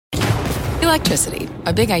Electricity,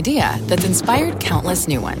 a big idea that's inspired countless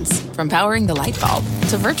new ones. From powering the light bulb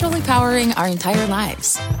to virtually powering our entire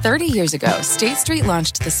lives. 30 years ago, State Street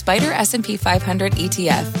launched the Spider S&P 500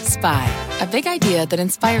 ETF, SPY. A big idea that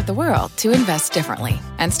inspired the world to invest differently.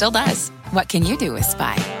 And still does. What can you do with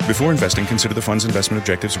SPY? Before investing, consider the fund's investment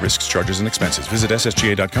objectives, risks, charges, and expenses. Visit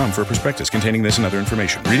ssga.com for a prospectus containing this and other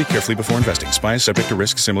information. Read it carefully before investing. SPY is subject to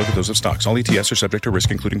risks similar to those of stocks. All ETFs are subject to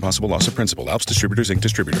risk, including possible loss of principal. Alps Distributors, Inc.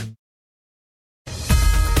 Distributor.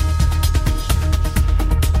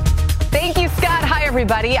 Thank you, Scott. Hi,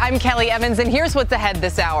 everybody. I'm Kelly Evans, and here's what's ahead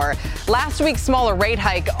this hour. Last week's smaller rate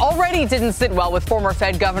hike already didn't sit well with former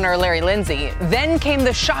Fed Governor Larry Lindsey. Then came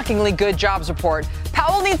the shockingly good jobs report.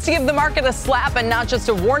 Powell needs to give the market a slap and not just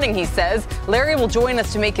a warning, he says. Larry will join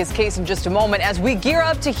us to make his case in just a moment as we gear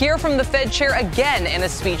up to hear from the Fed chair again in a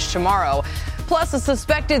speech tomorrow. Plus, a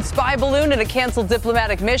suspected spy balloon and a canceled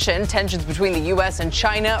diplomatic mission, tensions between the U.S. and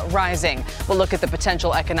China rising. We'll look at the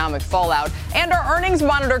potential economic fallout. And our earnings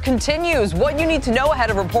monitor continues. What you need to know ahead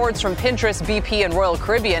of reports from Pinterest, BP, and Royal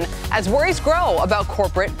Caribbean as worries grow about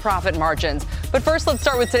corporate profit margins. But first, let's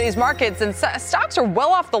start with today's markets. And stocks are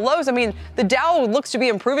well off the lows. I mean, the Dow looks to be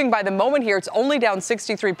improving by the moment here. It's only down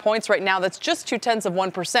 63 points right now. That's just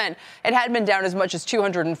 0.2%. It had been down as much as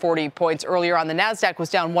 240 points earlier on. The Nasdaq was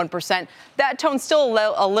down 1%. That tone's still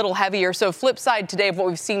a little heavier. So flip side today of what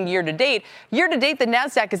we've seen year to date. Year to date, the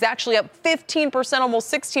Nasdaq is actually up 15%,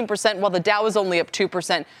 almost 16%, while the Dow is only up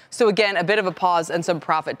 2%. So again, a bit of a pause and some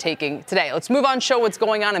profit taking today. Let's move on, show what's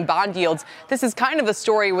going on in bond yields. This is kind of a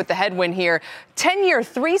story with the headwind here. 10-year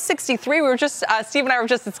 363. Steve and I were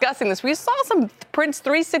just discussing this. We saw some prints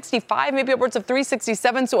 365, maybe upwards of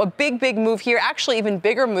 367. So a big move here. Actually, even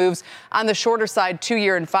bigger moves on the shorter side,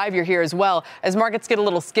 2-year and 5-year here as well, as markets get a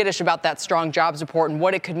little skittish about that strong jobs report and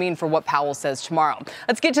what it could mean for what Powell says tomorrow.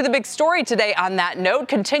 Let's get to the big story today on that note.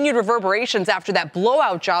 Continued reverberations after that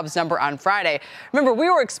blowout jobs number on Friday. Remember, we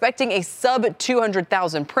were expecting a sub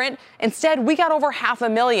 200,000 print. Instead, we got over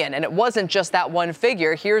 500,000, and it wasn't just that one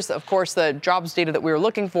figure. Here's, of course, the jobs data that we were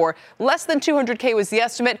looking for. Less than 200K was the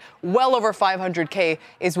estimate. Well over 500K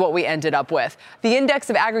is what we ended up with. The index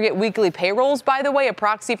of aggregate weekly payrolls, by the way, a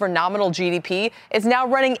proxy for nominal GDP, is now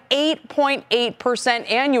running 8.8%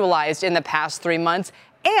 annualized in the past 3 months.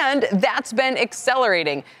 And that's been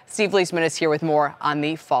accelerating. Steve Leisman is here with more on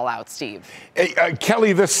the fallout. Steve. Hey,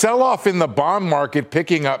 Kelly, the sell-off in the bond market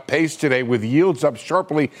picking up pace today with yields up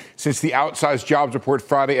sharply since the outsized jobs report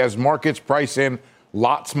Friday as markets price in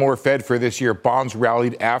lots more Fed for this year. Bonds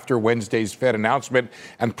rallied after Wednesday's Fed announcement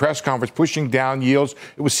and press conference, pushing down yields.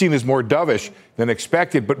 It was seen as more dovish than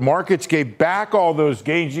expected, but markets gave back all those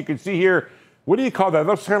gains. You can see here, what do you call that? That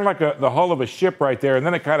looks kind of like the hull of a ship right there. And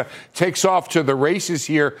then it kind of takes off to the races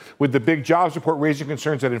here with the big jobs report raising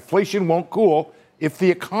concerns that inflation won't cool if the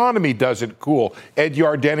economy doesn't cool. Ed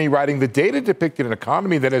Yardeni writing, the data depicted an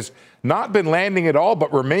economy that has not been landing at all,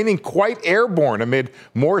 but remaining quite airborne amid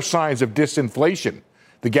more signs of disinflation.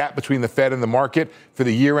 The gap between the Fed and the market for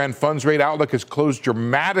the year-end funds rate outlook has closed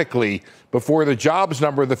dramatically before the jobs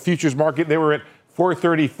number. The futures market, they were at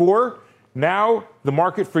 434. Now the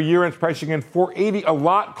market for year-end pricing in 480, a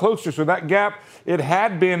lot closer. So that gap, it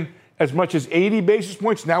had been as much as 80 basis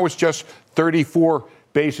points. Now it's just 34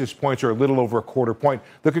 basis points, or a little over a quarter point.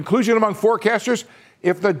 The conclusion among forecasters,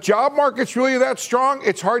 if the job market's really that strong,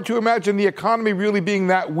 it's hard to imagine the economy really being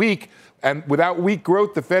that weak. And without weak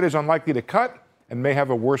growth, the Fed is unlikely to cut and may have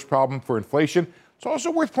a worse problem for inflation. It's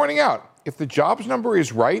also worth pointing out, if the jobs number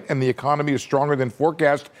is right and the economy is stronger than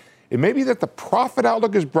forecast, it may be that the profit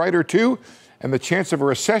outlook is brighter too, and the chance of a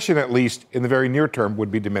recession, at least in the very near term,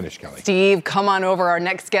 would be diminished, Kelly. Steve, come on over. Our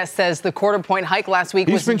next guest says the quarter-point hike last week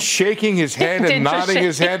He's been shaking his head and nodding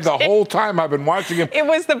his head the whole time I've been watching him. It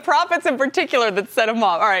was the profits in particular that set him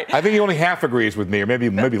off. All right. I think he only half agrees with me, or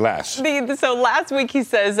maybe less. So last week he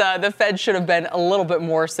says the Fed should have been a little bit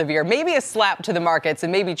more severe, maybe a slap to the markets,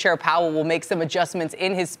 and maybe Chair Powell will make some adjustments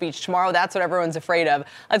in his speech tomorrow. That's what everyone's afraid of.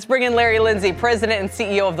 Let's bring in Larry Lindsey, president and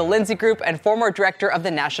CEO of the Lindsey Group and former director of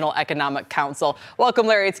the National Economic Council. Welcome,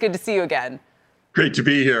 Larry. It's good to see you again. Great to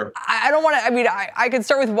be here. I don't want to. I mean, I could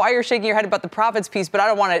start with why you're shaking your head about the profits piece, but I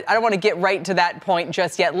don't want to get right to that point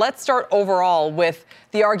just yet. Let's start overall with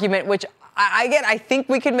the argument, which I think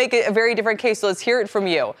we could make a very different case. So let's hear it from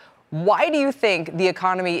you. Why do you think the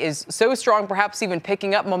economy is so strong, perhaps even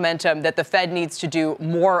picking up momentum, that the Fed needs to do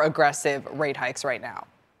more aggressive rate hikes right now?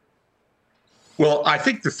 Well, I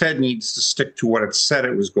think the Fed needs to stick to what it said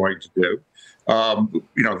it was going to do.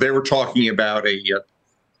 They were talking about a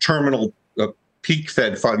terminal peak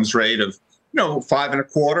Fed funds rate of,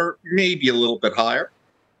 5.25, maybe a little bit higher.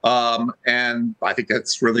 And I think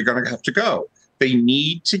that's really going to have to go. They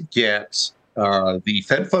need to get the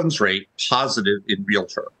Fed funds rate positive in real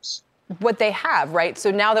terms. What they have, right?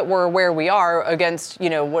 So now that we're where we are against, you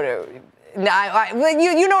know, what? You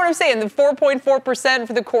know what I'm saying? The 4.4%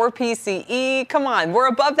 for the core PCE. Come on, we're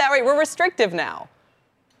above that rate. We're restrictive now.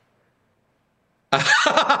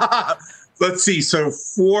 Let's see. So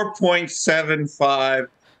 4.75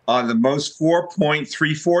 on the most,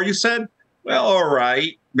 4.34. You said, well, all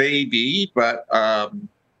right, maybe, but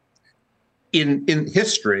in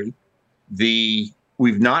history,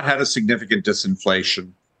 we've not had a significant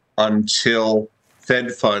disinflation until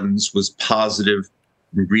Fed funds was positive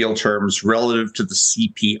in real terms relative to the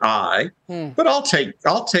CPI. But I'll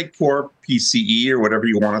take core PCE or whatever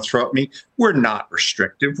you want to throw at me. We're not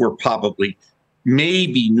restrictive. We're probably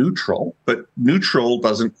maybe neutral, but neutral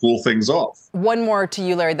doesn't cool things off. One more to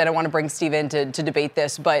you, Larry, then I want to bring Steve in to debate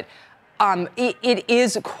this, but it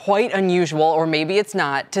is quite unusual, or maybe it's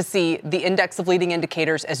not, to see the index of leading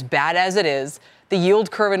indicators as bad as it is, the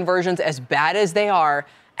yield curve inversions as bad as they are,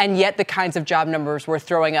 and yet the kinds of job numbers we're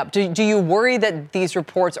throwing up. Do you worry that these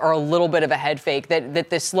reports are a little bit of a head fake, that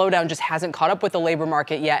this slowdown just hasn't caught up with the labor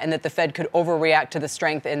market yet, and that the Fed could overreact to the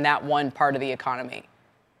strength in that one part of the economy?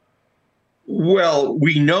 Well,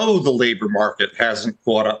 we know the labor market hasn't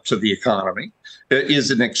caught up to the economy. It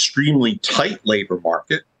is an extremely tight labor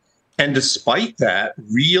market. And despite that,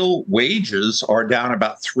 real wages are down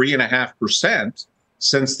about 3.5%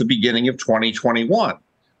 since the beginning of 2021.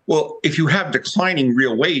 Well, if you have declining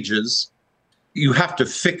real wages, you have to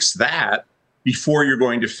fix that before you're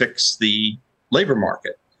going to fix the labor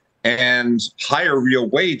market. And higher real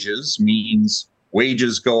wages means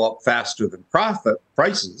wages go up faster than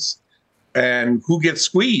prices. And who gets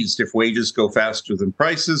squeezed if wages go faster than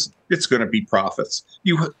prices? It's going to be profits.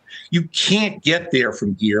 You can't get there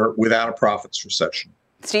from here without a profits recession.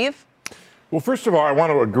 Steve? Well, first of all, I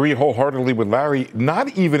want to agree wholeheartedly with Larry,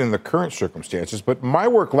 not even in the current circumstances, but my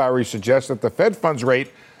work, Larry, suggests that the Fed funds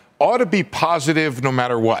rate ought to be positive no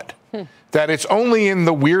matter what. That it's only in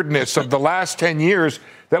the weirdness of the last 10 years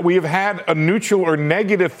that we have had a neutral or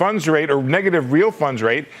negative funds rate or negative real funds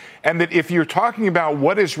rate, and that if you're talking about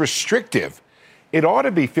what is restrictive, it ought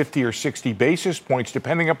to be 50 or 60 basis points,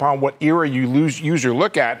 depending upon what era you use or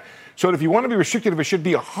look at. So if you want to be restrictive, it should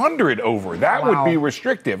be 100 over. That would be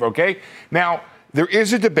restrictive, okay? Now, there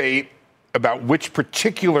is a debate about which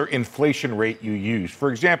particular inflation rate you use. For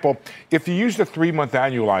example, if you use the 3-month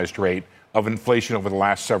annualized rate of inflation over the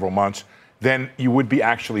last several months, then you would be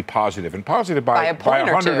actually positive, and positive by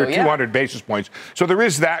 100 or 200 basis points. So there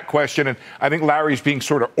is that question, and I think Larry's being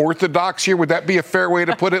sort of orthodox here. Would that be a fair way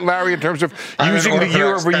to put it, Larry, in terms of using the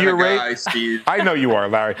year-over-year rate? I know you are,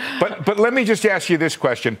 Larry. But let me just ask you this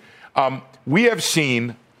question. We have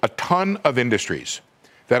seen a ton of industries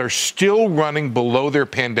that are still running below their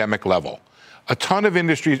pandemic level, a ton of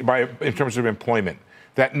industries in terms of employment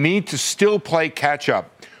that need to still play catch up.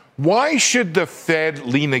 Why should the Fed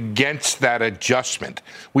lean against that adjustment?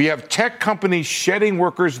 We have tech companies shedding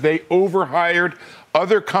workers they overhired.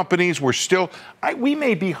 Other companies were still, we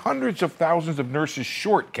may be hundreds of thousands of nurses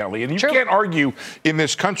short, Kelly. And you can't argue in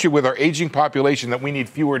this country with our aging population that we need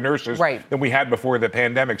fewer nurses than we had before the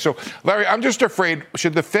pandemic. So, Larry, I'm just afraid,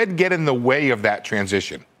 should the Fed get in the way of that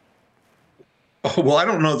transition? Oh, well, I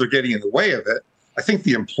don't know they're getting in the way of it. I think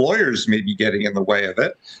the employers may be getting in the way of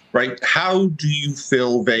it, right? How do you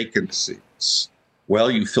fill vacancies?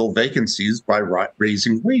 Well, you fill vacancies by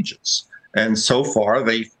raising wages. And so far,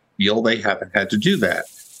 they feel they haven't had to do that.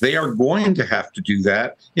 They are going to have to do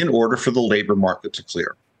that in order for the labor market to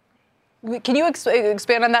clear. Can you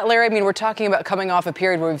expand on that, Larry? I mean, we're talking about coming off a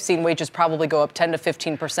period where we've seen wages probably go up 10 to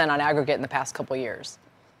 15% on aggregate in the past couple of years.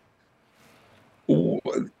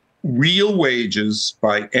 Real wages,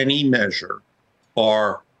 by any measure,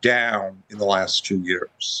 are down in the last 2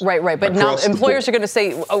 years. Right. But now employers are going to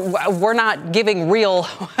say, we're not giving real,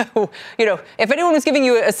 if anyone was giving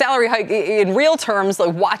you a salary hike in real terms,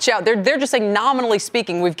 like, watch out. They're just saying, nominally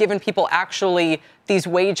speaking, we've given people actually these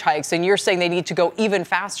wage hikes, and you're saying they need to go even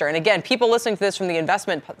faster. And again, people listening to this from the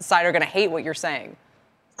investment side are going to hate what you're saying.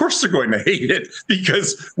 Of course they're going to hate it,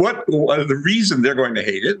 because the reason they're going to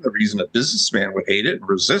hate it, the reason a businessman would hate it and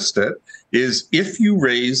resist it, is if you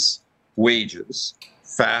raise wages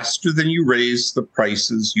faster than you raise the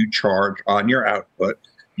prices you charge on your output,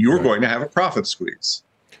 you're going to have a profit squeeze.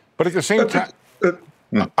 But at the same time,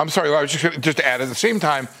 I'm sorry, I was just to add, at the same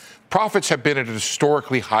time, profits have been at a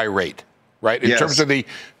historically high rate, right? In terms of the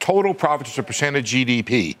total profits as a percent of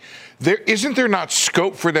GDP. Isn't there not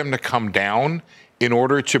scope for them to come down in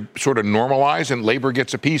order to sort of normalize, and labor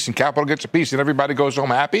gets a piece and capital gets a piece and everybody goes home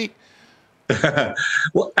happy?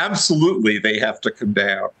 Well, absolutely, they have to come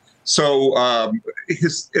down. So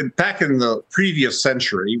back in the previous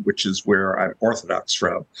century, which is where I'm orthodox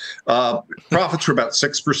from, profits were about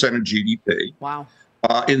 6% of GDP. Wow.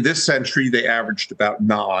 In this century, they averaged about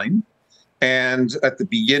 9%. And at the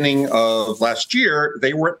beginning of last year,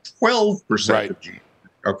 they were at 12% of GDP.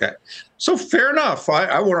 Okay. So fair enough.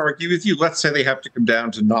 I won't argue with you. Let's say they have to come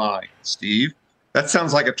down to 9%, Steve. That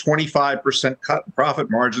sounds like a 25% cut in profit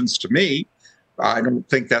margins to me. I don't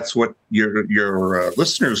think that's what your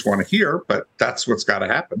listeners want to hear, but that's what's got to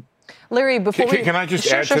happen. Larry, Can I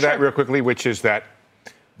just add to that real quickly, which is that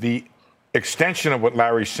the extension of what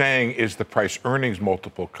Larry's saying is the price earnings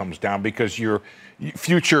multiple comes down because your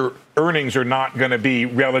future earnings are not going to be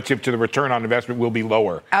relative to the return on investment will be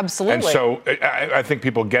lower. Absolutely. And so I think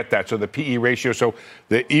people get that. So the PE ratio, so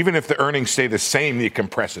even if the earnings stay the same, it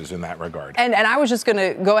compresses in that regard. And I was just going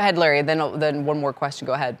to go ahead, Larry, then one more question.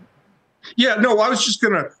 Go ahead. Yeah, no, I was just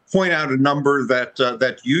going to point out a number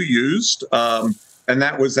that you used, and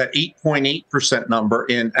that was that 8.8% number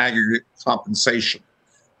in aggregate compensation.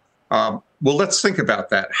 Well, let's think about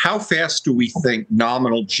that. How fast do we think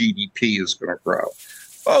nominal GDP is going to grow?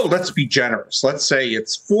 Oh, let's be generous. Let's say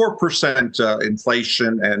it's 4%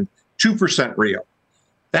 inflation and 2% real.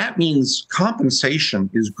 That means compensation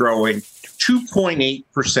is growing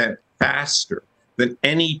 2.8% faster than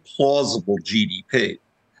any plausible GDP.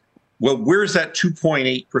 Well, where's that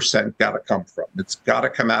 2.8% got to come from? It's got to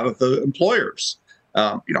come out of the employers.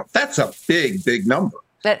 That's a big, big number.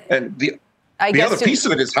 And the other piece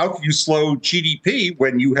of it is, how can you slow GDP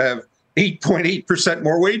when you have 8.8%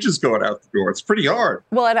 more wages going out the door? It's pretty hard.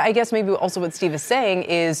 Well, and I guess maybe also what Steve is saying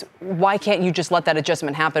is, why can't you just let that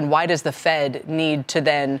adjustment happen? Why does the Fed need to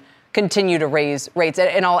then continue to raise rates?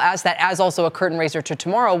 And I'll ask that as also a curtain raiser to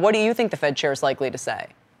tomorrow. What do you think the Fed chair is likely to say?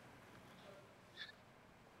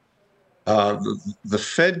 The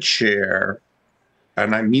Fed chair,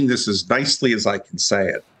 and I mean this as nicely as I can say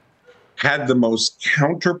it, had the most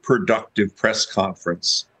counterproductive press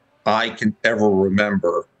conference I can ever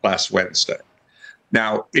remember last Wednesday.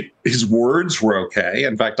 Now, his words were okay.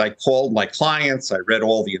 In fact, I called my clients, I read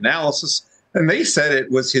all the analysis, and they said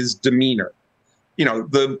it was his demeanor.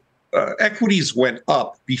 The equities went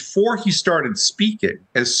up before he started speaking,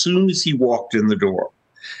 as soon as he walked in the door.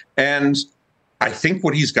 And I think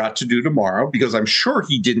what he's got to do tomorrow, because I'm sure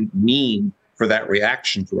he didn't mean for that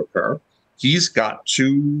reaction to occur, he's got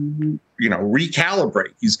to,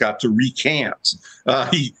 recalibrate. He's got to recant.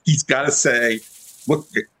 He's got to say, look,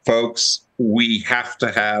 folks, we have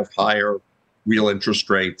to have higher real interest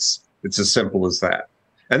rates. It's as simple as that.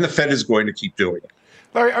 And the Fed is going to keep doing it.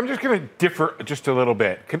 Larry, I'm just going to differ just a little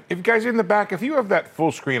bit. If you guys in the back, if you have that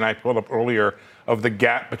full screen I pulled up earlier of the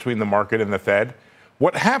gap between the market and the Fed,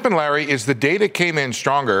 what happened, Larry, is the data came in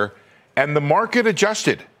stronger and the market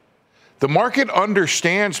adjusted. The market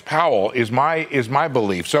understands Powell, is my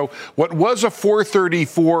belief. So what was a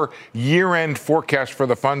 434 year-end forecast for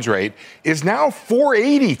the funds rate is now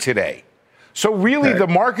 480 today. So really, the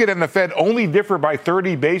market and the Fed only differ by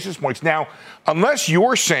 30 basis points. Now, unless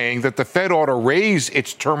you're saying that the Fed ought to raise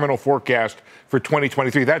its terminal forecast for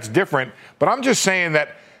 2023, that's different. But I'm just saying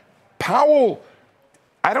that Powell,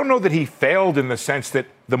 I don't know that he failed in the sense that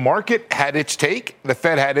the market had its take, the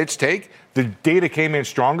Fed had its take, the data came in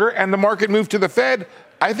stronger, and the market moved to the Fed.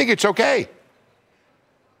 I think it's okay.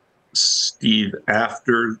 Steve,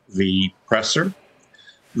 after the presser,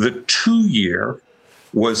 the 2-year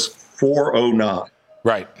was 409.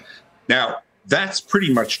 Right. Now, that's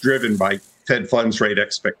pretty much driven by Fed funds rate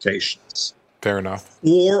expectations. Fair enough.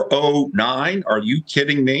 409? Are you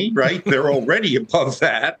kidding me? Right? They're already above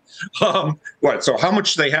that. So how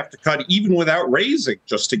much do they have to cut even without raising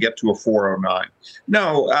just to get to a 409?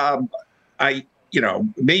 No,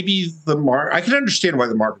 maybe I can understand why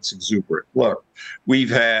the market's exuberant. Look, we've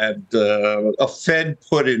had a Fed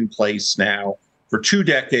put in place now for 2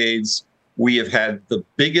 decades. We have had the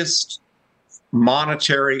biggest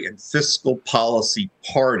monetary and fiscal policy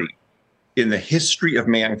party in the history of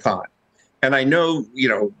mankind. And I know,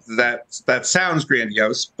 that sounds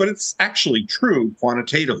grandiose, but it's actually true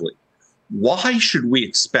quantitatively. Why should we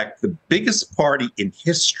expect the biggest party in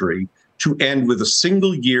history to end with a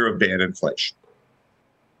single year of bad inflation?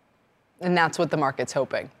 And that's what the market's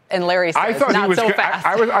hoping. And Larry says, I thought not he was so fast.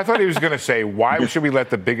 I thought he was going to say, why should we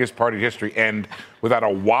let the biggest party in history end without a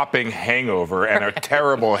whopping hangover and a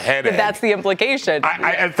terrible headache? That's the implication.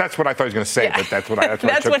 That's what I thought he was going to say, but that's what I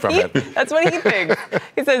took from it. That's what he thinks.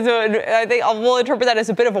 He says, I think we'll interpret that as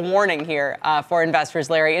a bit of a warning here for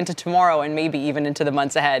investors, Larry, into tomorrow and maybe even into the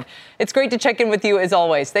months ahead. It's great to check in with you as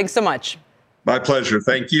always. Thanks so much. My pleasure.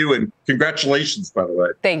 Thank you. And congratulations, by the way.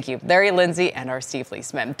 Thank you. Larry Lindsay and our Steve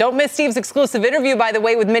Leisman. Don't miss Steve's exclusive interview, by the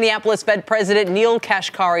way, with Minneapolis Fed President Neel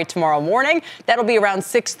Kashkari tomorrow morning. That'll be around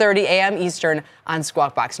 6:30 a.m. Eastern on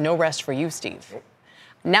Squawk Box. No rest for you, Steve.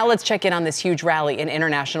 Now let's check in on this huge rally in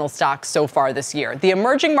international stocks so far this year. The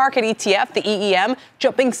emerging market ETF, the EEM,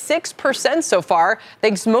 jumping 6% so far,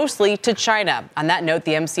 thanks mostly to China. On that note,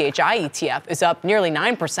 the MCHI ETF is up nearly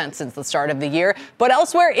 9% since the start of the year. But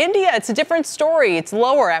elsewhere, India, it's a different story. It's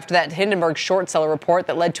lower after that Hindenburg short seller report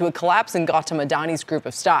that led to a collapse in Gautam Adani's group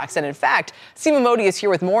of stocks. And in fact, Seema Modi is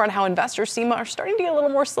here with more on how investors, Seema, are starting to get a little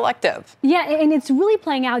more selective. Yeah, and it's really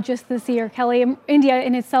playing out just this year, Kelly. India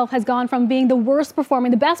in itself has gone from being the worst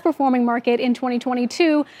performing, the best performing market in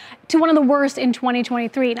 2022 to one of the worst in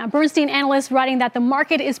 2023. Now, Bernstein analysts writing that the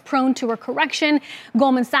market is prone to a correction.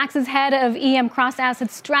 Goldman Sachs' head of EM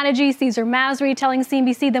cross-asset strategy, Cesar Masri, telling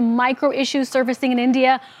CNBC the micro issues surfacing in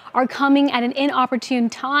India are coming at an inopportune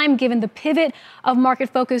time, given the pivot of market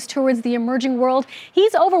focus towards the emerging world.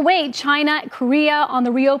 He's overweight China, Korea on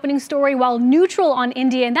the reopening story, while neutral on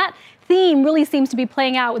India. And that theme really seems to be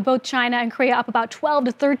playing out with both China and Korea up about 12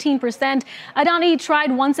 to 13%. Adani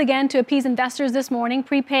tried once again to appease investors this morning,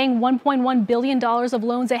 prepaying $1.1 billion of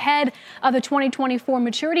loans ahead of the 2024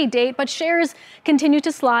 maturity date, but shares continue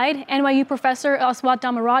to slide. NYU professor Aswath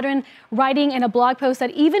Damodaran writing in a blog post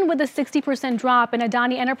that even with a 60% drop in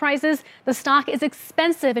Adani Enterprises, the stock is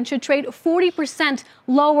expensive and should trade 40%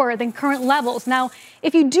 lower than current levels. Now,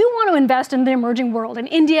 if you do want to invest in the emerging world and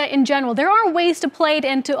India in general, there are ways to play it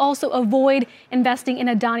and to also avoid investing in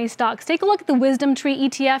Adani stocks. Take a look at the Wisdom Tree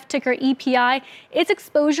ETF, ticker EPI. Its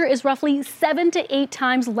exposure is roughly 7 to 8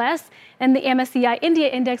 times less than the MSCI India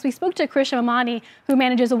Index. We spoke to Krish Mamani, who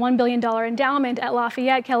manages a $1 billion endowment at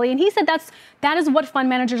Lafayette, Kelly, and he said that is what fund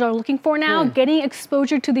managers are looking for now, getting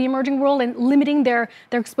exposure to the emerging world and limiting their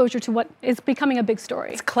exposure to what is becoming a big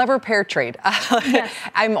story. It's clever pair trade. Yes.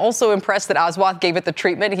 I'm also impressed that Aswath gave it the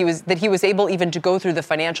treatment. He was able even to go through the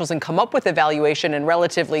financials and come up with a valuation in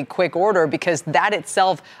relatively quick order, because that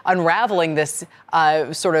itself, unraveling this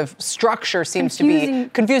sort of structure seems to be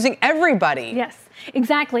confusing everybody. Yes.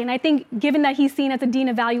 Exactly. And I think given that he's seen as a dean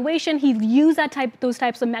of valuation, he used those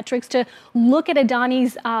types of metrics to look at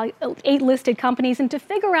Adani's 8 listed companies and to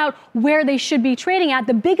figure out where they should be trading at.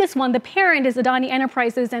 The biggest one, the parent, is Adani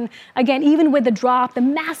Enterprises. And again, even with the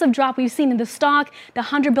massive drop we've seen in the stock, the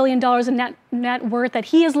 $100 billion in net worth that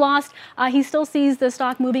he has lost, he still sees the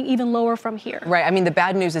stock moving even lower from here. Right. I mean, the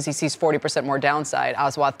bad news is he sees 40% more downside,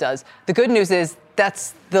 Aswath does. The good news is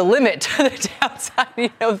that's the limit to the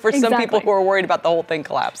downside, for some people who are worried about the whole thing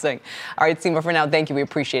collapsing. All right, Seema, for now, thank you. We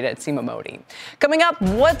appreciate it. Seema Modi. Coming up,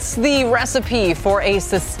 what's the recipe for a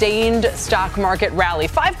sustained stock market rally?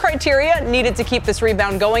 5 criteria needed to keep this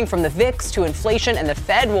rebound going, from the VIX to inflation, and the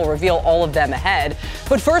Fed will reveal all of them ahead.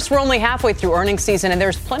 But first, we're only halfway through earnings season, and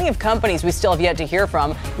there's plenty of companies we still have yet to hear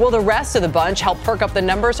from. Will the rest of the bunch help perk up the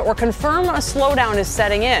numbers or confirm a slowdown is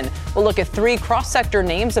setting in? We'll look at 3 cross-sector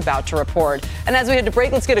names about to report. And as we head to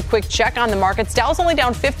break, let's get a quick check on the markets. Dow's only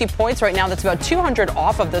down 50 points right now. That's about 200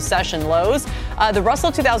 off of the session lows. The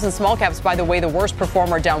Russell 2000 small caps, by the way, the worst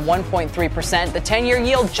performer, down 1.3%. The 10-year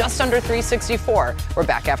yield just under 364. We're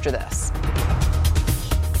back after this.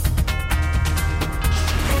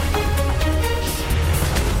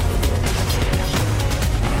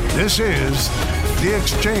 This is The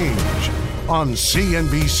Exchange on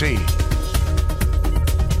CNBC.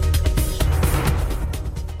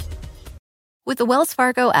 With the Wells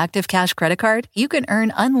Fargo Active Cash Credit Card, you can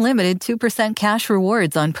earn unlimited 2% cash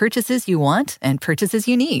rewards on purchases you want and purchases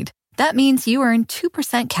you need. That means you earn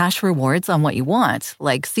 2% cash rewards on what you want,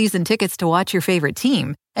 like season tickets to watch your favorite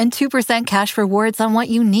team, and 2% cash rewards on what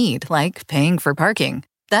you need, like paying for parking.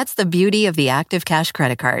 That's the beauty of the Active Cash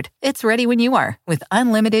Credit Card. It's ready when you are, with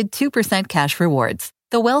unlimited 2% cash rewards.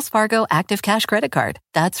 The Wells Fargo Active Cash Credit Card.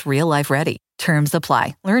 That's real life ready. Terms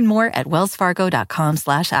apply. Learn more at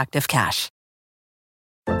wellsfargo.com/activecash.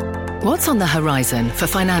 What's on the horizon for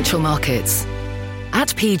financial markets?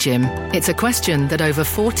 At PGIM, it's a question that over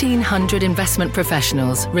 1,400 investment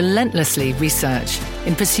professionals relentlessly research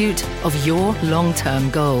in pursuit of your long-term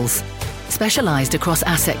goals. Specialized across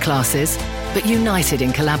asset classes, but united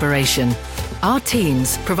in collaboration, our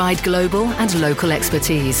teams provide global and local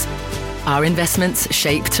expertise. Our investments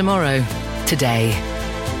shape tomorrow, today.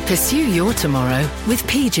 Pursue your tomorrow with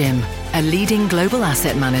PGIM, a leading global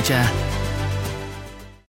asset manager.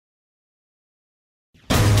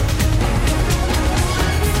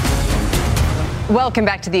 Welcome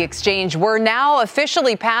back to The Exchange. We're now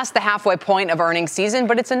officially past the halfway point of earnings season,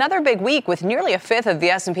 but it's another big week with nearly a fifth of the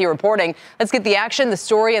S&P reporting. Let's get the action, the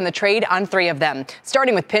story, and the trade on three of them.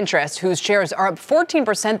 Starting with Pinterest, whose shares are up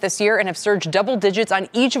 14% this year and have surged double digits on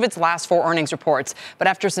each of its last four earnings reports. But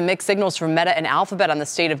after some mixed signals from Meta and Alphabet on the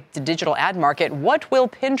state of the digital ad market, what will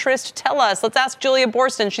Pinterest tell us? Let's ask Julia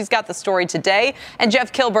Boorstin. She's got the story today. And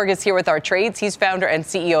Jeff Kilberg is here with our trades. He's founder and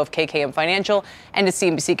CEO of KKM Financial and a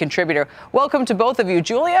CNBC contributor. Welcome to both of you.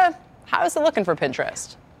 Julia, how is it looking for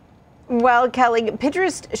Pinterest? Well, Kelly,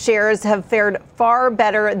 Pinterest shares have fared far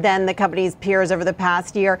better than the company's peers over the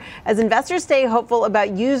past year as investors stay hopeful about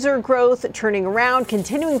user growth turning around,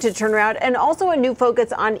 continuing to turn around, and also a new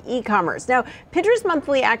focus on e-commerce. Now, Pinterest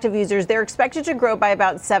monthly active users, they're expected to grow by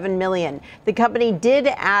about 7 million. The company did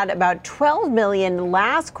add about 12 million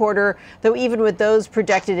last quarter, though even with those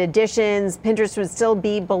projected additions, Pinterest would still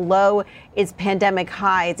be below its pandemic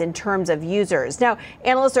highs in terms of users. Now,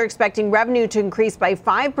 analysts are expecting revenue to increase by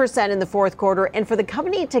 5% in the fourth quarter and for the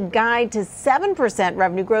company to guide to 7%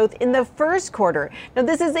 revenue growth in the first quarter. Now,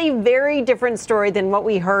 this is a very different story than what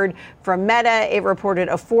we heard from Meta. It reported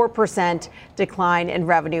a 4% decline in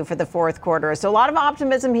revenue for the fourth quarter. So a lot of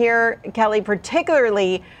optimism here, Kelly,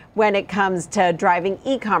 particularly when it comes to driving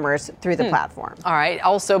e-commerce through the platform. All right.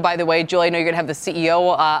 Also, by the way, Julie, I know you're going to have the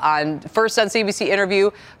CEO on CNBC interview.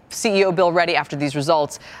 CEO Bill Ready after these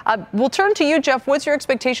results. We'll turn to you, Jeff. What's your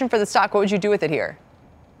expectation for the stock? What would you do with it here?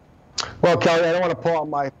 Well, Kelly, I don't want to pull out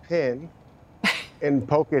my pin and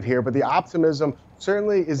poke it here, but the optimism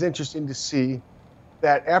certainly is interesting to see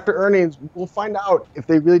that after earnings, we'll find out if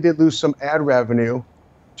they really did lose some ad revenue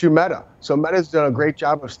to Meta. So Meta's done a great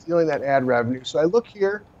job of stealing that ad revenue. So I look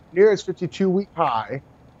here near its 52-week high.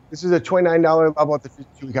 This is a $29 level at the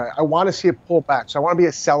 52-week high. I want to see it pull back. So I want to be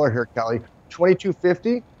a seller here, Kelly.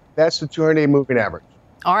 2250. That's the 200-day moving average.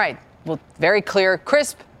 All right. Well, very clear,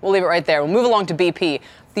 crisp. We'll leave it right there. We'll move along to BP.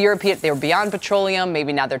 The European, they were beyond petroleum.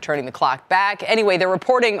 Maybe now they're turning the clock back. Anyway, they're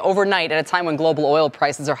reporting overnight at a time when global oil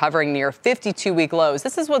prices are hovering near 52-week lows.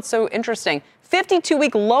 This is what's so interesting.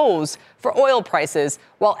 52-week lows for oil prices,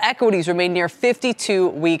 while equities remain near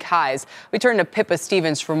 52-week highs. We turn to Pippa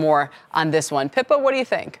Stevens for more on this one. Pippa, what do you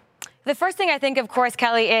think? The first thing I think, of course,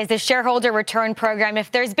 Kelly, is the shareholder return program. If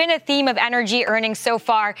there's been a theme of energy earnings so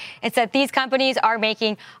far, it's that these companies are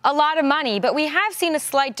making a lot of money. But we have seen a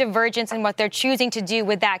slight divergence in what they're choosing to do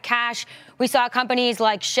with that cash. We saw companies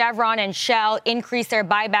like Chevron and Shell increase their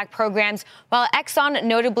buyback programs, while Exxon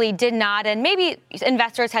notably did not, and maybe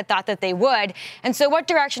investors had thought that they would. And so what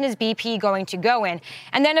direction is BP going to go in?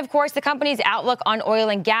 And then, of course, the company's outlook on oil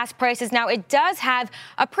and gas prices. Now, it does have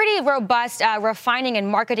a pretty robust refining and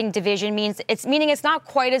marketing division, meaning it's not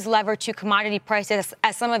quite as levered to commodity prices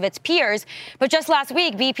as some of its peers. But just last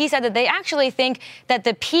week, BP said that they actually think that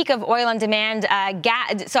the peak of oil and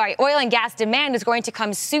gas demand is going to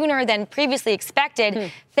come sooner than previously expected,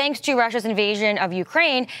 thanks to Russia's invasion of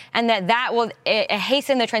Ukraine, and that will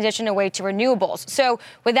hasten the transition away to renewables. So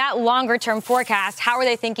with that longer-term forecast, how are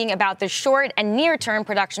they thinking about the short and near-term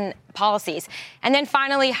production policies? And then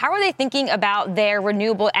finally, how are they thinking about their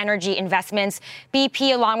renewable energy investments?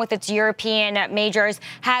 BP, along with its European majors,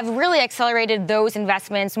 have really accelerated those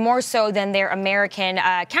investments more so than their American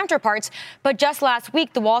counterparts. But just last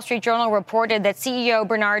week, the Wall Street Journal reported that CEO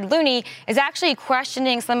Bernard Looney is actually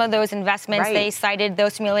questioning some of those investments. Right. They cited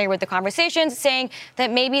those familiar with the conversations, saying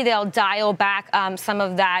that maybe they'll dial back some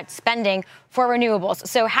of that spending for renewables.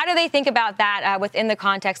 So how do they think about that within the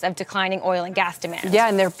context of declining oil and gas demand? Yeah,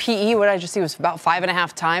 and their PE, what I just see, was about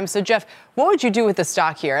 5.5 times. So, Jeff, what would you do with the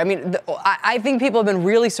stock here? I mean, I think people have been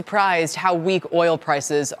really surprised how weak oil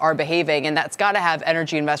prices are behaving, and that's got to have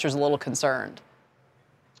energy investors a little concerned.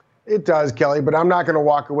 It does, Kelly, but I'm not going to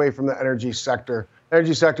walk away from the energy sector.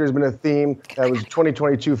 Energy sector has been a theme that was a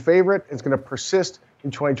 2022 favorite. It's going to persist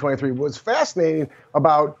in 2023. What's fascinating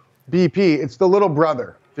about BP, it's the little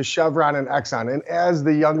brother to Chevron and Exxon. And as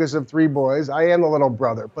the youngest of three boys, I am the little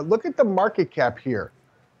brother. But look at the market cap here.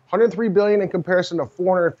 $103 billion in comparison to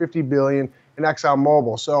 $450 billion in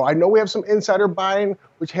ExxonMobil. So I know we have some insider buying,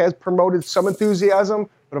 which has promoted some enthusiasm.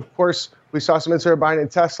 But of course, we saw some insider buying in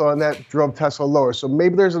Tesla, and that drove Tesla lower. So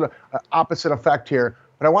maybe there's an opposite effect here.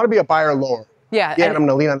 But I want to be a buyer lower. Yeah, and I'm going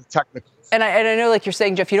to lean on the technicals. And I know, like you're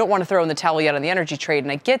saying, Jeff, you don't want to throw in the towel yet on the energy trade,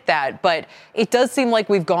 and I get that. But it does seem like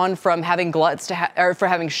we've gone from having gluts to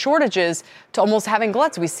having shortages to almost having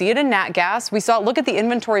gluts. We see it in nat gas. We saw it. Look at the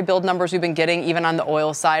inventory build numbers we've been getting, even on the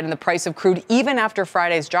oil side, and the price of crude, even after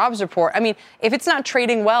Friday's jobs report. I mean, if it's not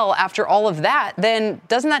trading well after all of that, then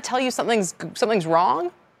doesn't that tell you something's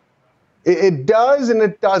wrong? It does, and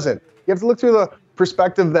it doesn't. You have to look through the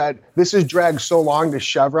perspective that this has dragged so long to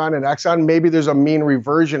Chevron and Exxon, maybe there's a mean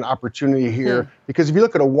reversion opportunity here. Because if you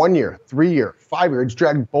look at a 1 year, 3 year, 5 year, it's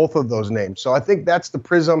dragged both of those names. So I think that's the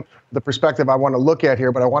prism, the perspective I want to look at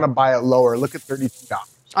here, but I want to buy it lower. Look at $32.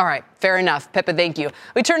 All right, fair enough. Pippa, thank you.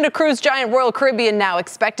 We turn to cruise giant Royal Caribbean now,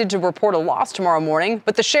 expected to report a loss tomorrow morning,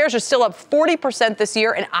 but the shares are still up 40% this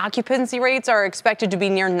year, and occupancy rates are expected to be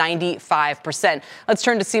near 95%. Let's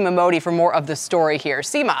turn to Seema Modi for more of the story here.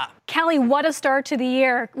 Seema. Kelly, what a start to the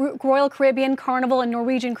year. Royal Caribbean, Carnival, and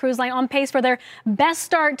Norwegian Cruise Line on pace for their best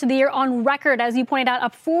start to the year on record, as you pointed out,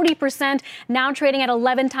 up 40%, now trading at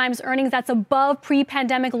 11 times earnings. That's above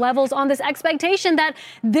pre-pandemic levels on this expectation that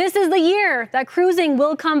this is the year that cruising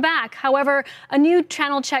will come back. However, a new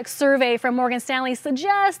channel check survey from Morgan Stanley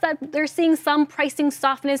suggests that they're seeing some pricing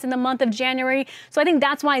softness in the month of January. So I think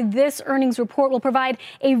that's why this earnings report will provide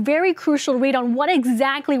a very crucial read on what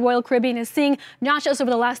exactly Royal Caribbean is seeing, not just over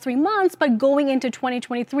the last 3 months, but going into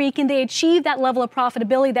 2023. Can they achieve that level of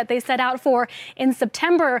profitability that they set out for in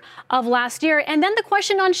September of last year? And then the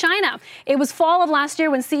question on China. It was fall of last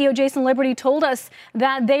year when CEO Jason Liberty told us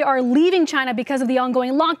that they are leaving China because of the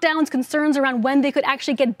ongoing lockdowns, concerns around when they could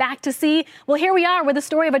actually get back to sea. Well, here we are with the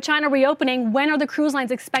story of a China reopening. When are the cruise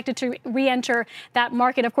lines expected to re-enter that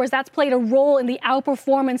market? Of course, that's played a role in the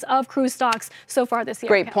outperformance of cruise stocks so far this year.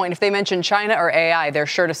 Great point. If they mention China or AI, they're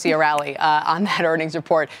sure to see a rally on that earnings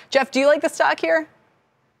report. Jeff, do you like the stock here?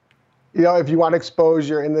 You know, if you want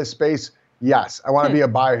exposure in this space, yes, I want to be a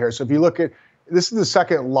buyer here. So if you look at, this is the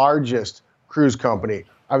second largest cruise company,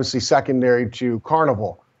 obviously secondary to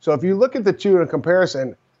Carnival. So if you look at the two in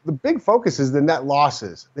comparison, the big focus is the net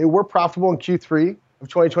losses. They were profitable in Q3 of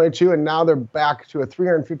 2022, and now they're back to a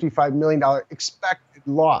 $355 million expected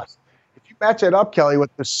loss. If you match that up, Kelly,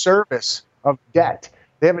 with the service of debt,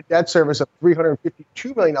 they have a debt service of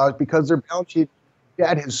 $352 million because their balance sheet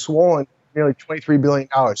debt has swollen nearly $23 billion.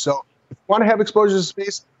 So if you want to have exposure to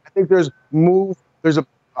space, I think there's an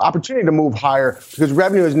opportunity to move higher because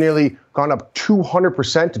revenue has nearly gone up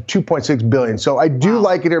 200% to $2.6 billion. So I do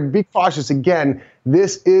like it here. Be cautious. Again,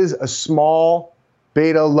 this is a small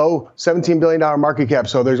beta, low $17 billion market cap.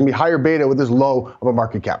 So there's going to be higher beta with this low of a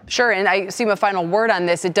market cap. Sure. And I see my final word on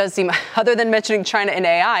this. It does seem, other than mentioning China and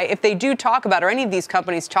AI, if they do talk about, or any of these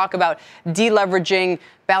companies talk about deleveraging,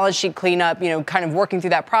 balance sheet cleanup, kind of working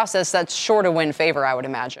through that process, that's sure to win favor, I would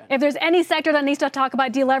imagine. If there's any sector that needs to talk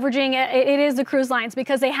about deleveraging, it is the cruise lines,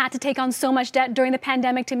 because they had to take on so much debt during the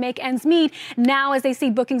pandemic to make ends meet. Now, as they see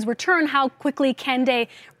bookings return, how quickly can they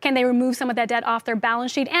remove some of that debt off their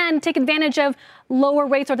balance sheet and take advantage of lower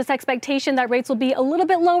rates, or this expectation that rates will be a little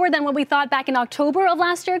bit lower than what we thought back in October of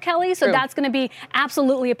last year, Kelly? So that's going to be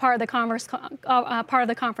absolutely a part of the conference.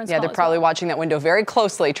 Yeah, they're probably watching that window very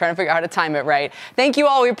closely, trying to figure out how to time it right. Thank you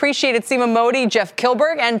all. We appreciate it. Seema Modi, Jeff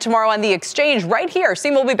Kilberg, and tomorrow on The Exchange right here,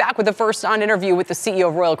 Seema will be back with the first on interview with the CEO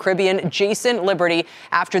of Royal Caribbean, Jason Liberty,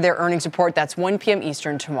 after their earnings report. That's 1 p.m.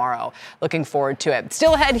 Eastern tomorrow. Looking forward to it.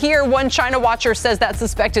 Still ahead here, one China watcher says that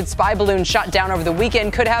suspected spy balloon shot down over the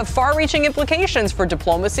weekend could have far-reaching implications for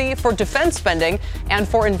diplomacy, for defense spending, and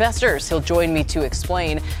for investors. He'll join me to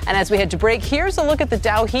explain. And as we head to break, here's a look at the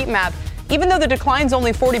Dow heat map. Even though the decline's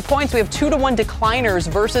only 40 points, we have 2-to-1 decliners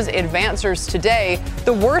versus advancers today.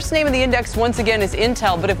 The worst name in the index, once again, is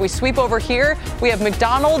Intel. But if we sweep over here, we have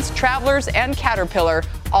McDonald's, Travelers, and Caterpillar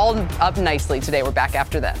all up nicely today. We're back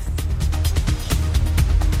after this.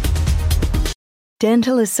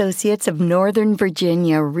 Dental Associates of Northern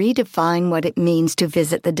Virginia redefine what it means to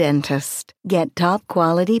visit the dentist. Get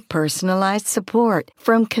top-quality, personalized support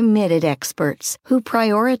from committed experts who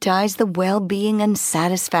prioritize the well-being and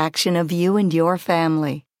satisfaction of you and your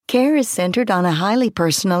family. Care is centered on a highly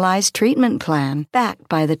personalized treatment plan backed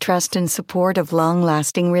by the trust and support of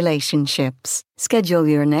long-lasting relationships. Schedule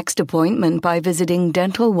your next appointment by visiting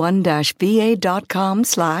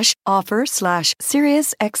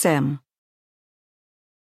dental1-va.com/offer/SiriusXM.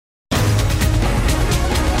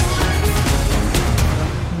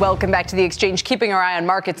 Welcome back to The Exchange. Keeping our eye on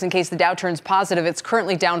markets in case the Dow turns positive. It's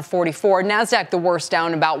currently down 44. NASDAQ, the worst,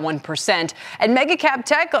 down about 1%. And mega cap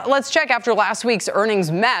tech, let's check after last week's earnings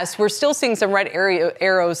mess. We're still seeing some red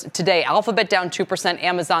arrows today. Alphabet down 2%.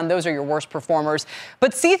 Amazon, those are your worst performers.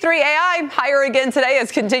 But C3.ai higher again today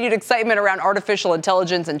as continued excitement around artificial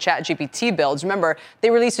intelligence and ChatGPT builds. Remember, they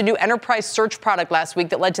released a new enterprise search product last week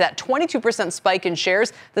that led to that 22% spike in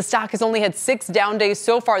shares. The stock has only had 6 down days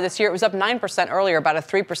so far this year. It was up 9% earlier, about a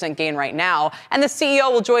 3% 3% gain right now. And the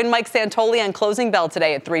CEO will join Mike Santoli on closing bell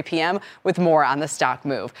today at 3 p.m. with more on the stock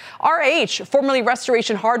move. RH, formerly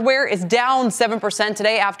Restoration Hardware, is down 7%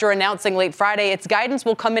 today after announcing late Friday its guidance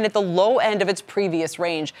will come in at the low end of its previous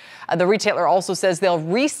range. The retailer also says they'll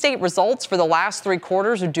restate results for the last 3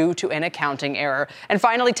 quarters due to an accounting error. And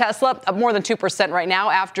finally, Tesla up more than 2% right now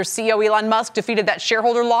after CEO Elon Musk defeated that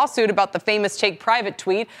shareholder lawsuit about the famous take private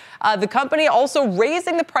tweet. The company also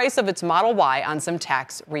raising the price of its Model Y on some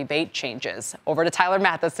tax rebate changes. Over to Tyler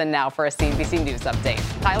Matheson now for a CNBC News update.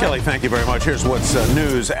 Tyler? Kelly, thank you very much. Here's what's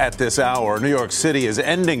news at this hour. New York City is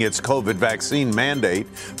ending its COVID vaccine mandate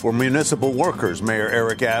for municipal workers. Mayor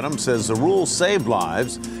Eric Adams says the rule saved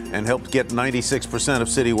lives and helped get 96% of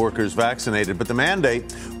city workers vaccinated. But the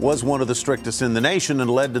mandate was one of the strictest in the nation and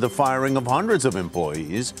led to the firing of hundreds of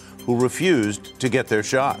employees who refused to get their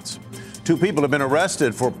shots. 2 people have been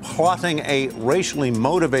arrested for plotting a racially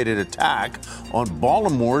motivated attack on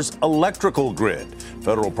Baltimore's electrical grid.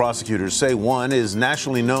 Federal prosecutors say one is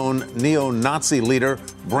nationally known neo-Nazi leader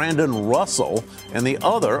Brandon Russell, and the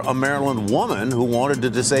other a Maryland woman who wanted to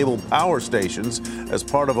disable power stations as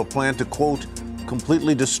part of a plan to, quote,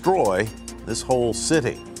 completely destroy this whole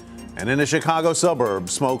city. And in a Chicago suburb,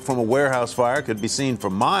 smoke from a warehouse fire could be seen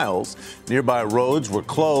for miles. Nearby roads were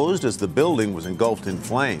closed as the building was engulfed in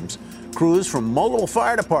flames. Crews from multiple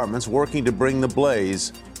fire departments working to bring the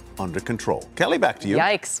blaze under control. Kelly, back to you.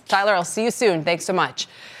 Yikes. Tyler, I'll see you soon. Thanks so much.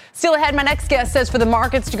 Still ahead, my next guest says for the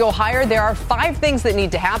markets to go higher, there are 5 things that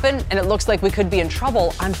need to happen, and it looks like we could be in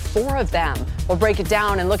trouble on 4 of them. We'll break it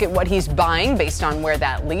down and look at what he's buying based on where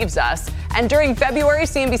that leaves us. And during February,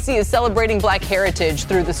 CNBC is celebrating Black heritage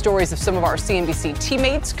through the stories of some of our CNBC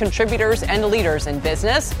teammates, contributors, and leaders in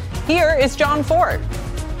business. Here is John Ford.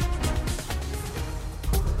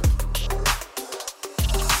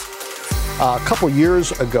 A couple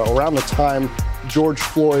years ago, around the time George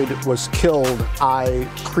Floyd was killed, I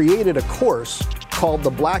created a course called The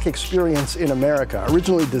Black Experience in America.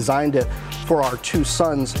 Originally designed it for our 2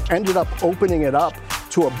 sons, ended up opening it up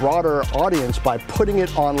to a broader audience by putting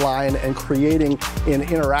it online and creating an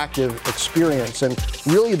interactive experience. And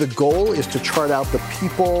really the goal is to chart out the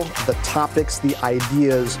people, the topics, the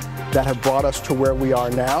ideas that have brought us to where we are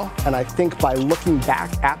now. And I think by looking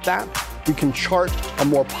back at that, we can chart a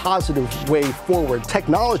more positive way forward.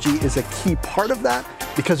 Technology is a key part of that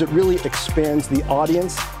because it really expands the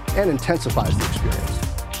audience and intensifies the experience.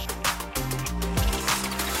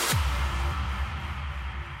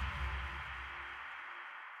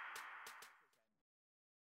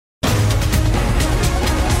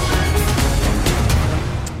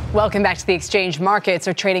 Welcome back to the exchange. Markets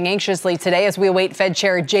are trading anxiously today as we await Fed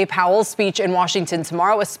Chair Jay Powell's speech in Washington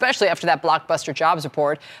tomorrow, especially after that blockbuster jobs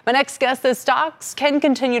report. My next guest says stocks can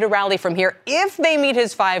continue to rally from here if they meet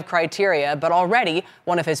his 5 criteria, but already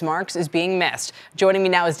one of his marks is being missed. Joining me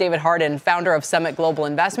now is David Hardin, founder of Summit Global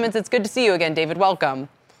Investments. It's good to see you again, David. Welcome.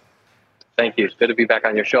 Thank you. It's good to be back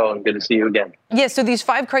on your show and good to see you again. Yeah, so these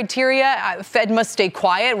 5 criteria, Fed must stay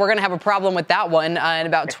quiet. We're going to have a problem with that one in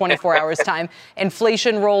about 24 hours' time.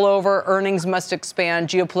 Inflation rollover, earnings must expand,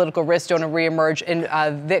 geopolitical risks don't reemerge,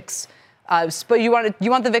 and VIX. But you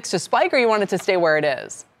want the VIX to spike or you want it to stay where it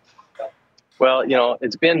is? Well,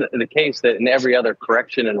 it's been the case that in every other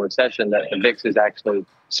correction and recession that the VIX has actually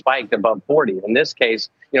spiked above 40. In this case,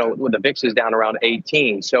 the VIX is down around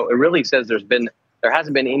 18. So it really says there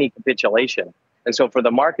hasn't been any capitulation. And so for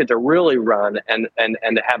the market to really run and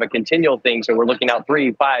to have a continual thing, so we're looking out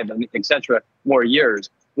 3, 5, et cetera, more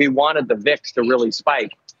years, we wanted the VIX to really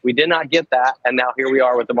spike. We did not get that. And now here we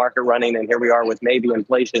are with the market running, and here we are with maybe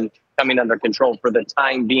inflation coming under control for the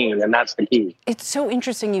time being. And that's the key. It's so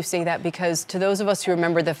interesting you say that because to those of us who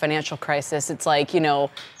remember the financial crisis, it's like,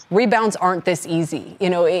 rebounds aren't this easy.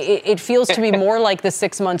 It feels to me more like the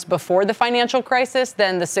 6 months before the financial crisis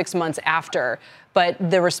than the 6 months after. But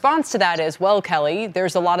the response to that is, well, Kelly,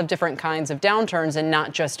 there's a lot of different kinds of downturns and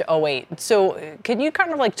not just 08. So can you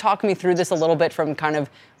kind of talk me through this a little bit from kind of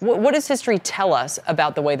what does history tell us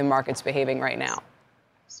about the way the market's behaving right now?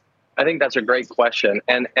 I think that's a great question.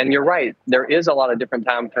 And you're right. There is a lot of different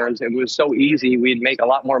downturns. It was so easy. We'd make a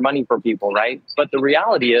lot more money for people, right? But the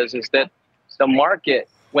reality is that the market,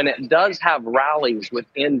 when it does have rallies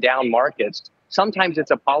within down markets, sometimes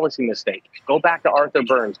it's a policy mistake. Go back to Arthur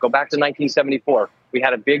Burns. Go back to 1974. We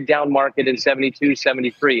had a big down market in 72,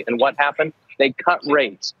 73. And what happened? They cut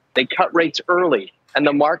rates. They cut rates early. And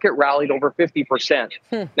the market rallied over 50%.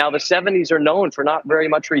 Now, the 70s are known for not very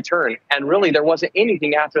much return. And really, there wasn't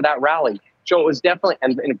anything after that rally. So it was definitely,